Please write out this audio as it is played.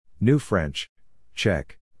New French,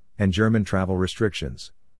 Czech, and German travel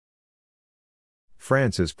restrictions.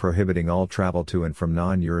 France is prohibiting all travel to and from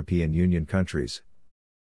non-European Union countries.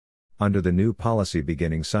 Under the new policy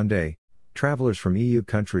beginning Sunday, travelers from EU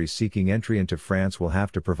countries seeking entry into France will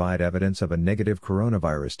have to provide evidence of a negative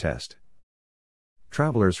coronavirus test.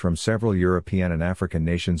 Travelers from several European and African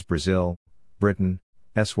nations, Brazil, Britain,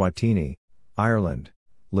 Eswatini, Ireland,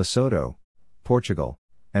 Lesotho, Portugal,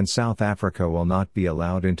 and South Africa will not be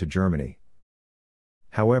allowed into Germany.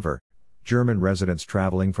 However, German residents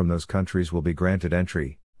traveling from those countries will be granted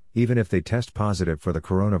entry, even if they test positive for the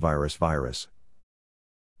coronavirus virus.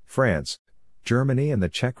 France, Germany and the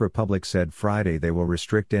Czech Republic said Friday they will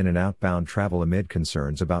restrict in- and outbound travel amid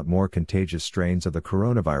concerns about more contagious strains of the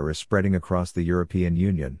coronavirus spreading across the European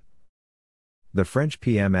Union. The French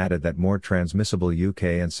PM added that more transmissible UK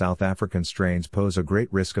and South African strains pose a great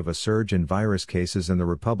risk of a surge in virus cases in the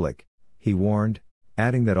Republic, he warned,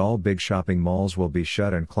 adding that all big shopping malls will be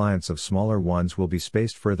shut and clients of smaller ones will be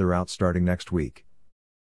spaced further out starting next week.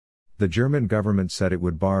 The German government said it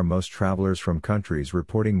would bar most travelers from countries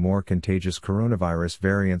reporting more contagious coronavirus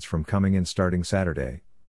variants from coming in starting Saturday.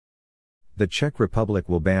 The Czech Republic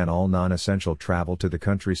will ban all non-essential travel to the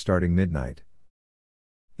country starting midnight.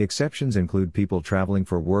 Exceptions include people traveling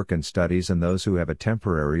for work and studies and those who have a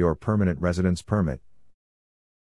temporary or permanent residence permit.